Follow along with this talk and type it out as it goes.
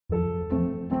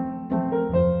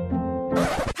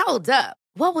Hold up.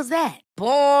 What was that?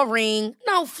 Boring.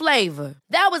 No flavor.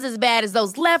 That was as bad as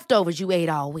those leftovers you ate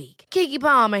all week. Keke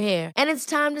Palmer here, and it's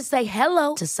time to say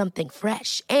hello to something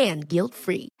fresh and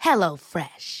guilt-free. Hello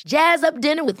Fresh. Jazz up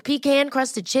dinner with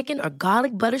pecan-crusted chicken or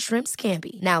garlic butter shrimp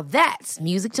scampi. Now that's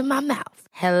music to my mouth.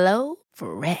 Hello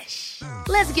Fresh.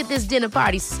 Let's get this dinner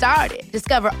party started.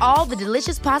 Discover all the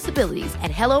delicious possibilities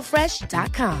at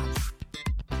hellofresh.com.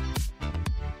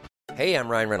 Hey, I'm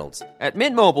Ryan Reynolds. At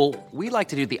Mint Mobile, we like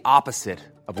to do the opposite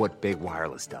of what Big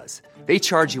Wireless does. They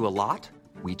charge you a lot,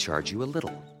 we charge you a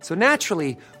little. So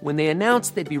naturally, when they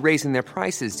announced they'd be raising their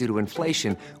prices due to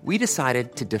inflation, we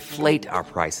decided to deflate our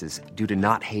prices due to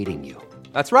not hating you.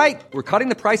 That's right. We're cutting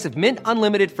the price of Mint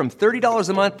Unlimited from $30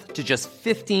 a month to just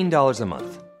 $15 a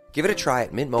month. Give it a try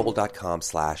at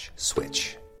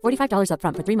mintmobile.com/switch. $45 up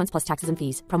front for 3 months plus taxes and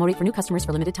fees. Promo rate for new customers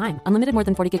for limited time. Unlimited more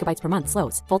than 40 gigabytes per month.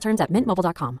 Slows full terms at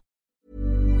mintmobile.com.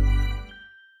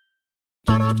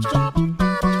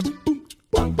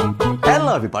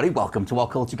 Hello everybody, welcome to What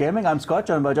Culture Gaming. I'm Scott,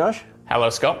 joined by Josh. Hello,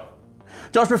 Scott.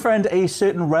 Josh, my friend, a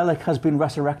certain relic has been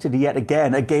resurrected yet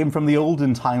again, a game from the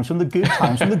olden times, from the good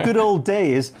times, from the good old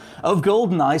days of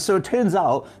GoldenEye. So it turns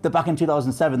out that back in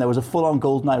 2007, there was a full-on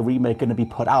GoldenEye remake going to be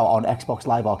put out on Xbox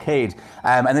Live Arcade.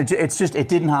 And it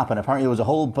didn't happen. Apparently there was a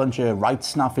whole bunch of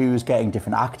rights snafus, getting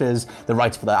different actors, the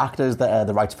rights for the actors,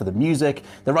 the rights for the music,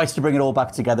 the rights to bring it all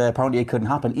back together. Apparently it couldn't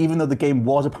happen, even though the game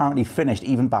was apparently finished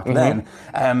even back then.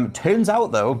 Turns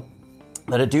out, though,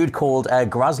 that a dude called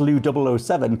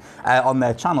Grazlu007 on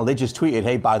their channel, they just tweeted,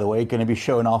 hey, by the way, going to be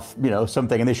showing off,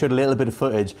 something, and they showed a little bit of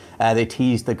footage. They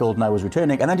teased that GoldenEye was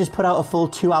returning, and then just put out a full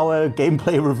 2-hour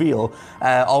gameplay reveal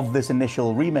of this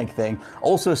initial remake thing,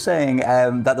 also saying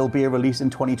that there'll be a release in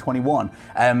 2021.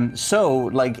 It's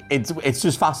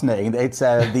just fascinating. It's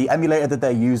the emulator that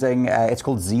they're using, it's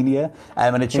called Xenia,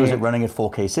 and it shows it running at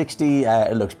 4K 60.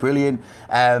 It looks brilliant.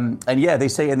 They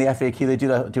say in the FAQ, they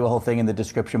do a whole thing in the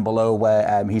description below where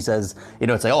he says,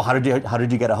 it's like, oh, how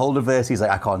did you get a hold of this? He's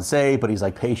like, I can't say, but he's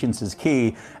like, patience is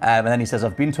key. And then he says,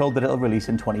 I've been told that it'll release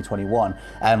in 2021,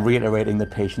 reiterating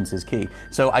that patience is key.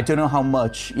 So I don't know how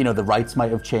much, the rights might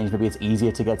have changed. Maybe it's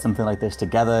easier to get something like this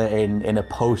together in a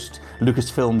post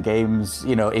Lucasfilm Games,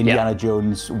 Indiana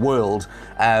Jones world.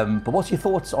 But what's your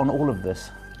thoughts on all of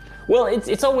this? Well,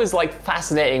 it's always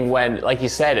fascinating when, like you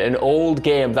said, an old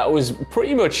game that was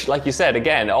pretty much, like you said,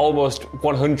 again, almost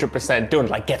 100% done,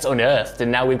 gets unearthed,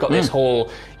 and now we've got this whole,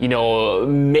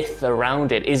 myth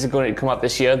around it. Is it going to come out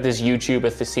this year? This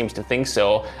YouTuber seems to think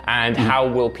so, and how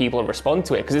will people respond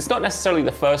to it? Because it's not necessarily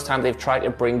the first time they've tried to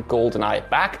bring GoldenEye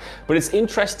back, but it's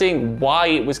interesting why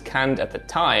it was canned at the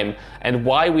time, and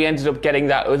why we ended up getting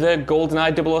that other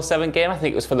GoldenEye 007 game. I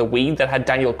think it was for the Wii that had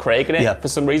Daniel Craig in it for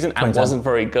some reason, and wasn't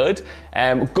very good.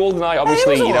 GoldenEye,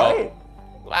 obviously,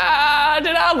 I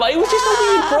don't know, mate. It was just a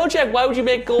weird project. Why would you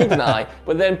make GoldenEye,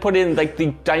 but then put in the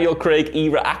Daniel Craig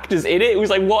era actors in it? It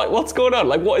was like, what's going on?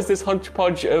 What is this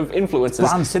hodgepodge of influences?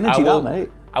 Brand synergy,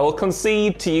 mate. I will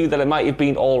concede to you that it might have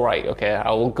been all right. Okay, I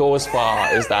will go as far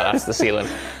as that. That's the ceiling.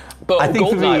 But I think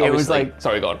GoldenEye, for me, it was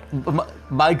sorry, go on.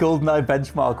 My GoldenEye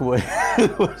benchmark was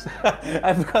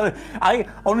I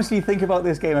honestly think about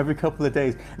this game every couple of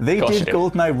days. They did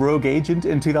GoldenEye Rogue Agent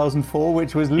in 2004,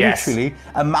 which was literally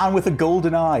a man with a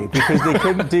golden eye, because they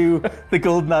couldn't do the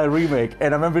GoldenEye remake.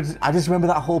 And I just remember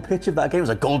that whole pitch of that game. It was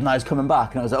like, GoldenEye's coming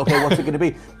back. And I was like, okay, what's it going to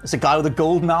be? It's a guy with a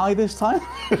golden eye this time?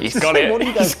 He's got it. What are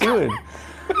you guys doing?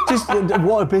 Just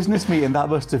what a business meeting that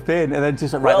must have been, and then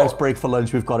just let's break for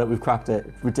lunch. We've got it. We've cracked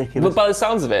it. Ridiculous. But by the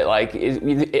sounds of it,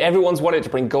 everyone's wanted to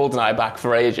bring GoldenEye back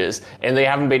for ages, and they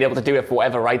haven't been able to do it for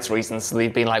whatever rights reasons. So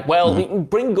they've been like, we can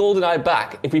bring GoldenEye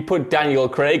back if we put Daniel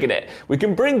Craig in it. We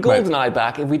can bring GoldenEye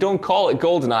back if we don't call it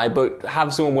GoldenEye, but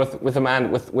have someone with a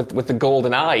man with the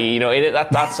golden eye, in it.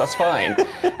 That's fine.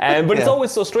 But it's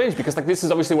always so strange because this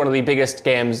is obviously one of the biggest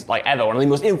games ever, one of the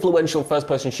most influential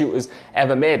first-person shooters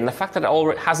ever made, and the fact that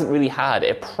it hasn't really had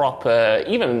a proper,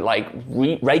 even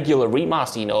regular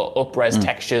remaster, up-res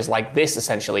textures like this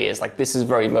essentially is. This is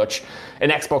very much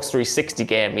an Xbox 360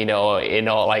 game, an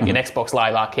Xbox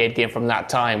Live Arcade game from that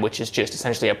time, which is just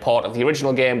essentially a port of the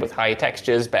original game with higher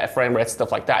textures, better frame rates,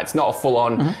 stuff like that. It's not a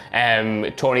full-on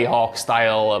Tony Hawk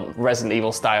style, Resident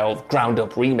Evil style,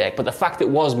 ground-up remake, but the fact it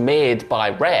was made by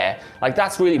Rare,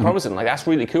 that's really promising. That's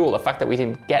really cool. The fact that we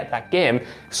didn't get that game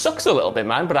sucks a little bit,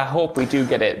 man, but I hope we do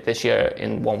get it this year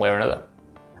in one way or another.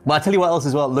 Well, I'll tell you what else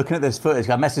as well. Looking at this footage,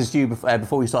 I messaged you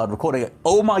before we started recording it.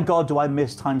 Oh my God, do I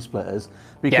miss Time Splitters?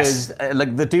 Because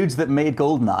like the dudes that made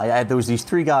GoldenEye, there was these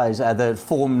 3 guys that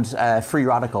formed Free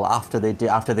Radical after they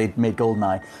made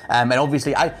GoldenEye, and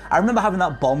obviously I remember having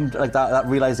that bombed, like that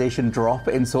realization drop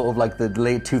in sort of like the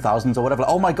late 2000s or whatever.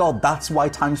 Like, oh my God, that's why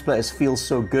Time Splitters feels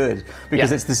so good,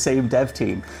 because it's the same dev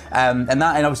team, and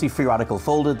obviously Free Radical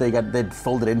folded. They'd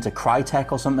folded into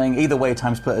Crytek or something. Either way,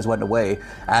 Time Splitters went away,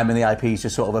 and the IP is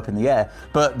just sort of up in the air.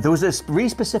 But there was this really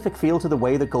specific feel to the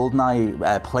way that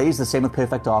GoldenEye plays. The same with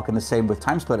Perfect Dark, and the same with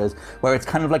Time Splitters, where it's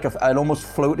kind of like an almost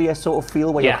floatier sort of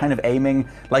feel, where you're kind of aiming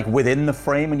like within the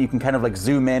frame, and you can kind of like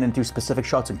zoom in and do specific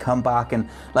shots and come back, and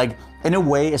like in a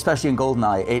way, especially in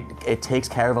GoldenEye, it takes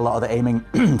care of a lot of the aiming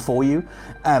for you.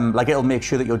 Like it'll make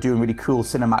sure that you're doing really cool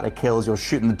cinematic kills. You're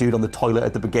shooting the dude on the toilet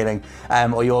at the beginning,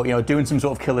 or you're doing some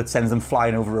sort of kill that sends them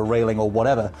flying over a railing or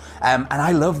whatever. And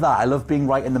I love that. I love being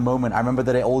right in the moment. I remember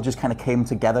that it all just kind of came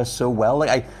together so well.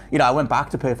 Like I went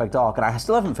back to Perfect Dark, and I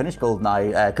still haven't finished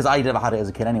GoldenEye because I never had it as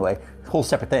a kid anyway. Whole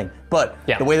separate thing. But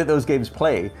the way that those games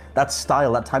play, that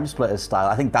style, that Time Splitters style,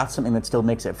 I think that's something that still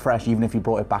makes it fresh, even if you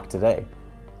brought it back today.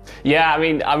 Yeah, I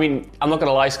mean, I'm not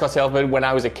gonna lie, Scott Elford. When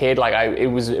I was a kid, like it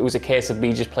was a case of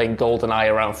me just playing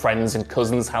GoldenEye around friends and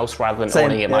cousins' house rather than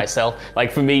owning it myself.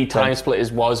 Like for me, Time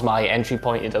Splitters was my entry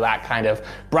point into that kind of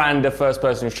brand of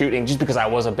first-person shooting, just because I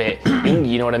was a bit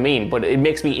indie, you know what I mean? But it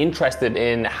makes me interested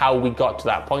in how we got to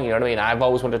that point, you know what I mean? I've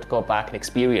always wanted to go back and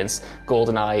experience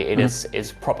GoldenEye in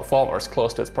its proper form, or as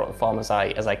close to its proper form as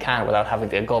I can, without having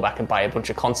to go back and buy a bunch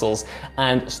of consoles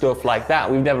and stuff like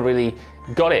that. We've never really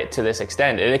got it to this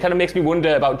extent, and it kind of makes me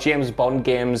wonder about James Bond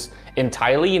games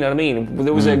entirely, you know what I mean?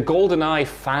 There was a GoldenEye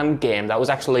fan game that was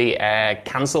actually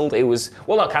cancelled. It was,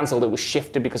 well, not cancelled, it was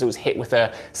shifted because it was hit with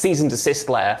a cease and desist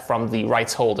letter from the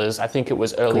rights holders. I think it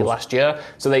was early last year,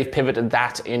 so they've pivoted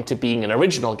that into being an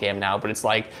original game now, but it's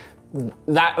like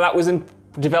that was in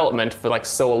development for like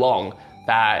so long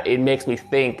that it makes me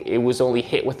think it was only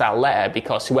hit with that letter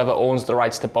because whoever owns the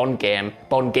rights to Bond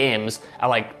games are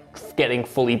like getting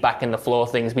fully back in the flow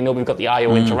of things. We know we've got the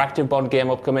IO interactive Bond game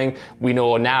upcoming. We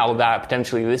know now that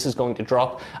potentially this is going to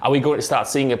drop. Are we going to start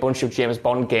seeing a bunch of James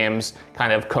Bond games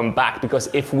kind of come back? Because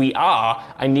if we are,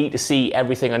 I need to see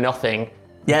Everything or Nothing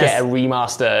get a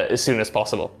remaster as soon as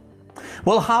possible.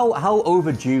 Well, how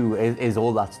overdue is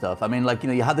all that stuff? I mean, like,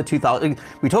 you had the 2000.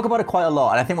 We talk about it quite a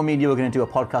lot, and I think when me and you are going to do a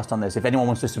podcast on this, if anyone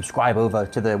wants to subscribe over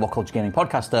to the What Culture Gaming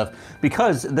podcast stuff,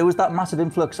 because there was that massive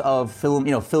influx of film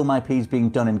IPs being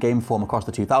done in game form across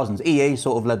the 2000s. EA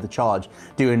sort of led the charge,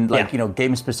 doing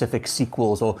game-specific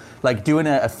sequels, or like doing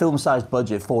a film-sized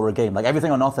budget for a game. Like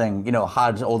Everything or Nothing,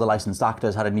 had all the licensed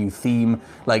actors, had a new theme,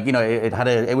 like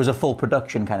it was a full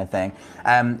production kind of thing,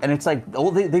 and it's like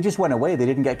they just went away. They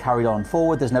didn't get carried on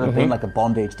forward. There's never been like a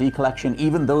Bond HD collection,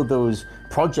 even though those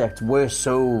projects were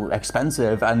so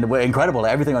expensive and were incredible.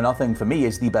 Everything or Nothing for me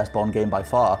is the best Bond game by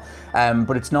far,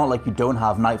 but it's not like you don't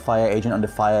have Nightfire, Agent Under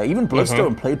Fire, even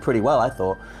Bloodstone played pretty well, I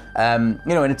thought. And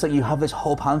it's like you have this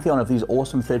whole pantheon of these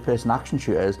awesome third-person action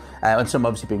shooters, and some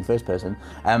obviously being first-person,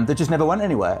 that just never went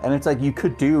anywhere. And it's like you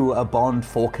could do a Bond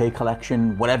 4K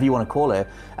collection, whatever you want to call it,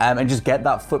 and just get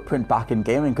that footprint back in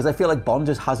gaming. Because I feel like Bond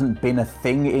just hasn't been a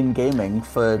thing in gaming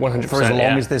for as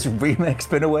long as this remake's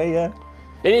been away.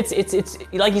 It's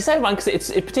like you said, man, because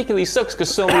it particularly sucks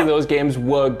because so many of those games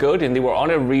were good and they were on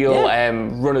a real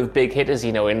run of big hitters,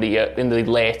 in the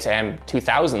late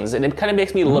 2000s, and it kind of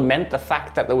makes me lament the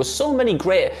fact that there were so many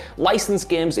great licensed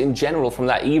games in general from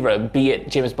that era, be it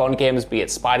James Bond games, be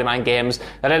it Spider-Man games,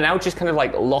 that are now just kind of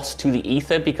like lost to the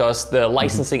ether because the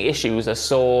licensing issues are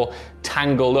so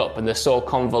tangled up and they're so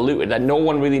convoluted that no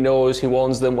one really knows who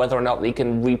owns them, whether or not they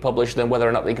can republish them, whether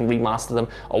or not they can remaster them,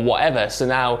 or whatever. So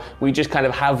now we just kind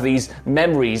of have these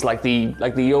memories, like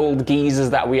the old geezers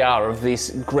that we are, of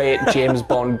this great James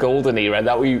Bond golden era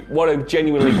that we want to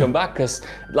genuinely come back. Because,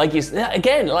 like you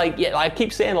again, I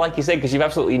keep saying, like you said, because you've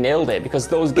absolutely nailed it. Because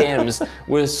those games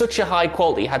were such a high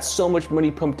quality, had so much money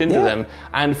pumped into them,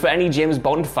 and for any James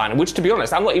Bond fan, which to be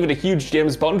honest, I'm not even a huge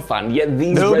James Bond fan, yet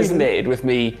these resonated with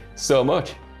me so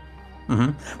much.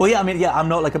 Well, yeah, I mean, I'm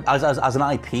not like as an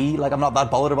IP, like I'm not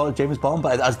that bothered about James Bond,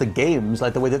 but as the games,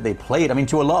 like the way that they played, I mean,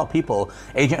 to a lot of people,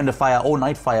 Agent Under Fire or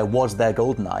Nightfire was their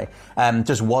GoldenEye.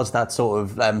 Just was that sort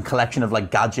of collection of like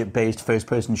gadget-based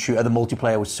first-person shooter. The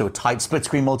multiplayer was so tight,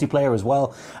 split-screen multiplayer as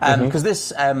well. Because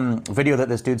this video that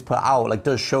this dude's put out like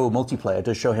does show multiplayer,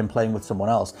 does show him playing with someone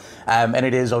else, and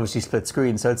it is obviously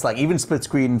split-screen. So it's like even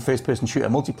split-screen first-person shooter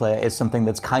multiplayer is something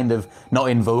that's kind of not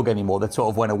in vogue anymore. That sort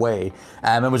of went away,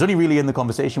 and was only really early in the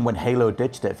conversation when Halo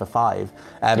ditched it for 5,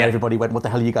 everybody went, what the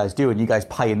hell are you guys doing? You guys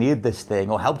pioneered this thing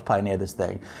or helped pioneer this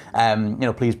thing.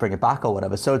 Please bring it back or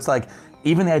whatever. So it's like,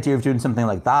 even the idea of doing something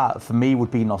like that for me would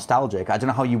be nostalgic. I don't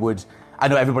know how you would. I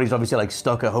know everybody's obviously like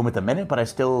stuck at home at the minute, but I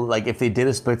still like if they did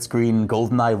a split screen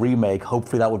GoldenEye remake,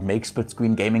 hopefully that would make split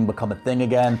screen gaming become a thing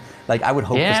again. Like I would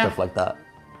hope for stuff like that.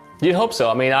 You'd hope so.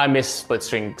 I mean, I miss split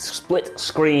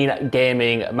screen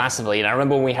gaming massively. And I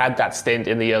remember when we had that stint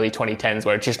in the early 2010s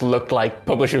where it just looked like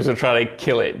publishers were trying to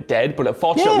kill it dead. But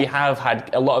unfortunately, we have had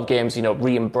a lot of games,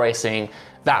 re-embracing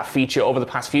that feature over the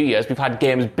past few years. We've had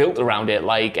games built around it,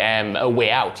 like A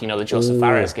Way Out, the Joseph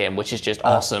Fares game, which is just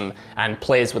awesome and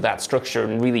plays with that structure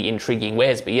in really intriguing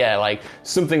ways. But yeah, like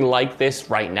something like this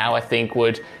right now, I think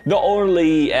would not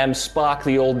only spark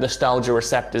the old nostalgia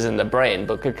receptors in the brain,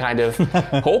 but could kind of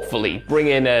hopefully bring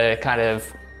in a kind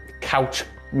of couch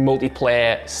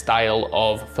multiplayer style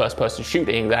of first-person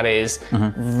shooting that is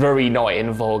very not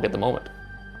in vogue at the moment.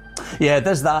 Yeah,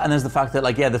 there's that, and there's the fact that,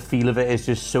 the feel of it is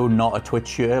just so not a Twitch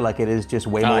shooter. Like, it is just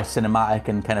way more cinematic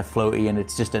and kind of floaty, and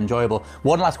it's just enjoyable.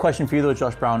 One last question for you, though,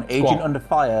 Josh Brown. Agent Under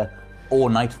Fire or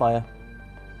Nightfire?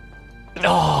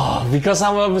 Oh, because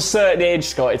I'm of a certain age,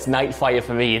 Scott, it's Nightfire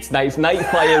for me.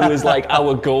 Nightfire was like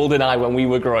our GoldenEye when we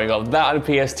were growing up. That on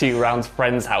PS2 around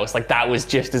friend's house, that was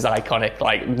just as iconic.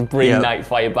 Bring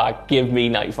Nightfire back, give me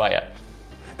Nightfire.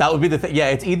 That would be the thing. Yeah,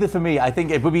 it's either for me. I think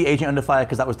it would be Agent Under Fire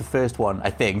because that was the first one, I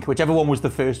think. Whichever one was the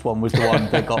first one was the one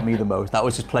that got me the most. That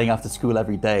was just playing after school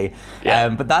every day. Yeah.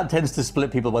 But that tends to split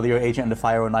people, whether you're Agent Under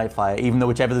Fire or Nightfire, even though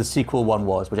whichever the sequel one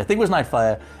was, which I think was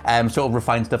Nightfire, sort of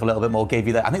refined stuff a little bit more, gave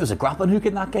you that. I think there was a grappling hook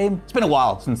in that game. It's been a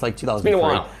while since 2003. It's been a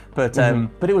while.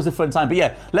 But it was a fun time. But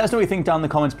yeah, let us know what you think down in the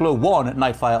comments below. 1,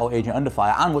 Nightfire or Agent Under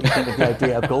Fire, and what you think of the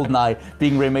idea of GoldenEye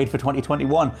being remade for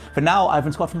 2021. For now, I've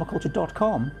been Scott from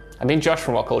WhatCulture.com. I've been Josh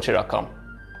from WhatCulture.com.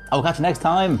 I'll catch you next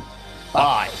time.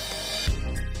 Bye.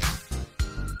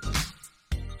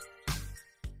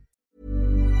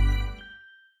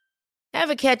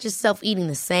 Ever catch yourself eating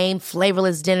the same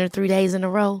flavorless dinner 3 days in a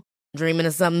row? Dreaming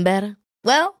of something better?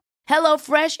 Well,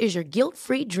 HelloFresh is your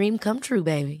guilt-free dream come true,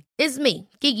 baby. It's me,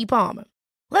 Keke Palmer.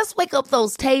 Let's wake up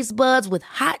those taste buds with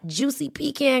hot, juicy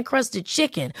pecan-crusted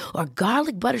chicken or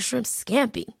garlic butter shrimp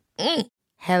scampi.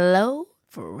 Hello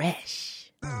Fresh.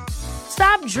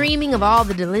 Stop dreaming of all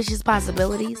the delicious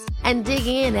possibilities and dig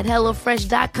in at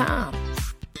HelloFresh.com.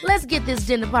 Let's get this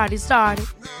dinner party started.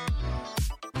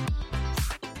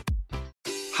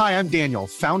 Hi, I'm Daniel,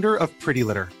 founder of Pretty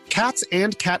Litter. Cats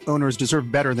and cat owners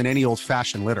deserve better than any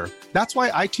old-fashioned litter. That's why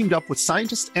I teamed up with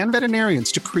scientists and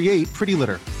veterinarians to create Pretty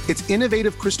Litter. Its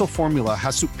innovative crystal formula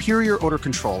has superior odor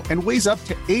control and weighs up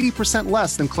to 80%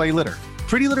 less than clay litter.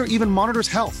 Pretty Litter even monitors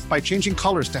health by changing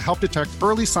colors to help detect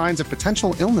early signs of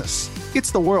potential illness.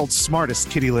 It's the world's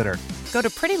smartest kitty litter. Go to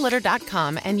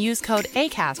prettylitter.com and use code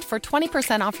ACAST for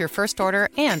 20% off your first order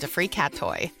and a free cat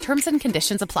toy. Terms and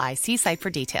conditions apply. See site for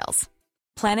details.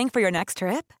 Planning for your next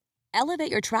trip?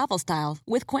 Elevate your travel style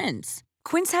with Quince.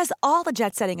 Quince has all the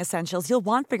jet-setting essentials you'll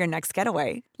want for your next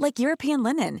getaway, like European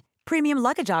linen, premium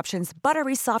luggage options,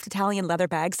 buttery soft Italian leather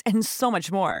bags, and so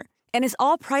much more. And is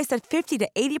all priced at 50 to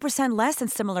 80% less than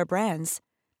similar brands.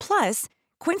 Plus,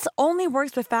 Quince only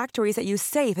works with factories that use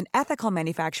safe and ethical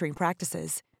manufacturing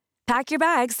practices. Pack your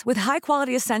bags with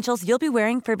high-quality essentials you'll be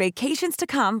wearing for vacations to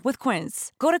come with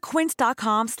Quince. Go to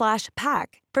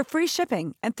quince.com/pack for free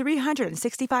shipping and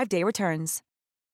 365-day returns.